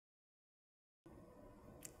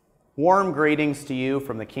Warm greetings to you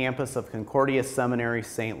from the campus of Concordia Seminary,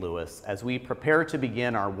 St. Louis, as we prepare to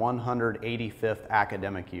begin our 185th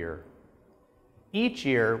academic year. Each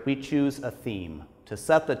year, we choose a theme to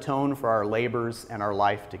set the tone for our labors and our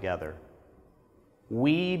life together.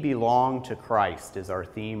 We belong to Christ is our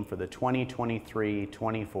theme for the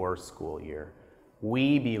 2023-24 school year.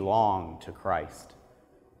 We belong to Christ.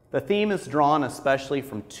 The theme is drawn especially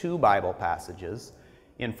from two Bible passages.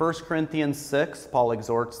 In 1 Corinthians 6, Paul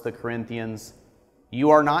exhorts the Corinthians,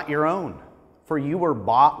 "You are not your own, for you were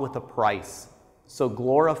bought with a price, so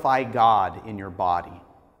glorify God in your body."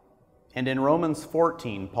 And in Romans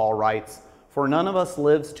 14, Paul writes, "For none of us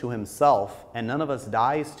lives to himself, and none of us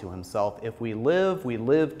dies to himself. If we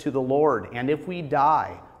live to the Lord, and if we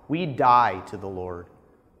die to the Lord.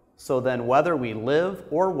 So then whether we live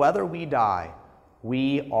or whether we die,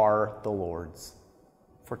 we are the Lord's.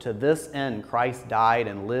 For to this end Christ died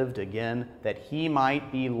and lived again, that he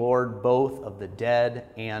might be Lord both of the dead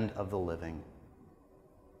and of the living."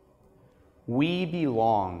 We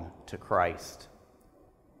belong to Christ.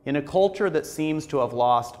 In a culture that seems to have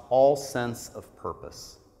lost all sense of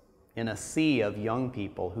purpose, in a sea of young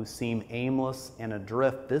people who seem aimless and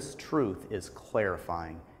adrift, this truth is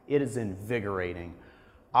clarifying. It is invigorating.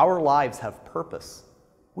 Our lives have purpose.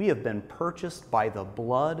 We have been purchased by the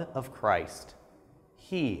blood of Christ.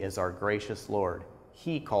 He is our gracious Lord.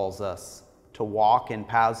 He calls us to walk in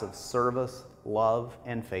paths of service, love,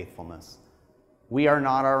 and faithfulness. We are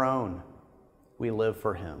not our own. We live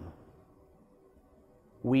for him.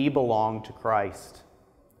 We belong to Christ.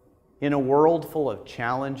 In a world full of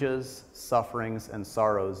challenges, sufferings, and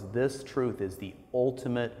sorrows, this truth is the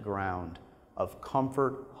ultimate ground of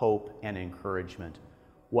comfort, hope, and encouragement.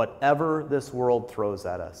 Whatever this world throws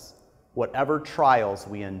at us, whatever trials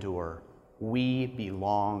we endure, we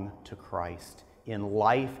belong to Christ. In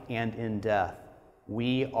life and in death,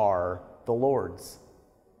 we are the Lord's.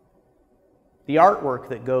 The artwork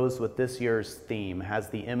that goes with this year's theme has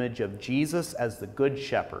the image of Jesus as the Good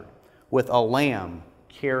Shepherd, with a lamb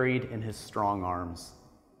carried in his strong arms.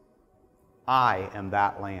 I am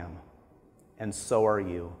that lamb, and so are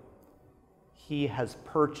you. He has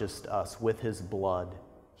purchased us with his blood.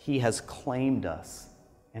 He has claimed us,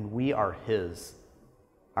 and we are his.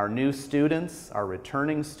 Our new students, our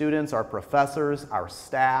returning students, our professors, our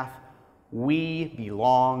staff, we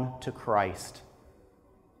belong to Christ.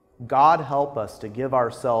 God help us to give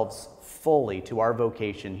ourselves fully to our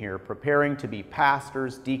vocation here, preparing to be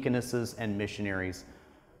pastors, deaconesses, and missionaries.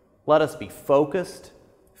 Let us be focused,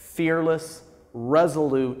 fearless,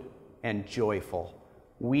 resolute, and joyful.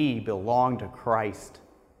 We belong to Christ.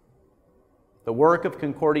 The work of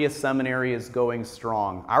Concordia Seminary is going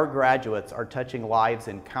strong. Our graduates are touching lives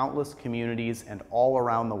in countless communities and all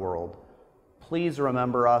around the world. Please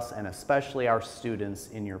remember us, and especially our students,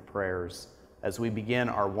 in your prayers as we begin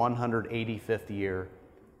our 185th year.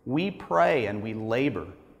 We pray and we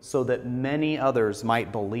labor so that many others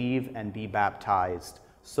might believe and be baptized,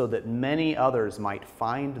 so that many others might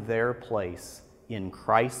find their place in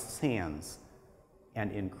Christ's hands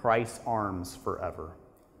and in Christ's arms forever.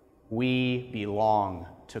 We belong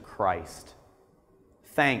to Christ.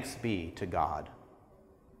 Thanks be to God.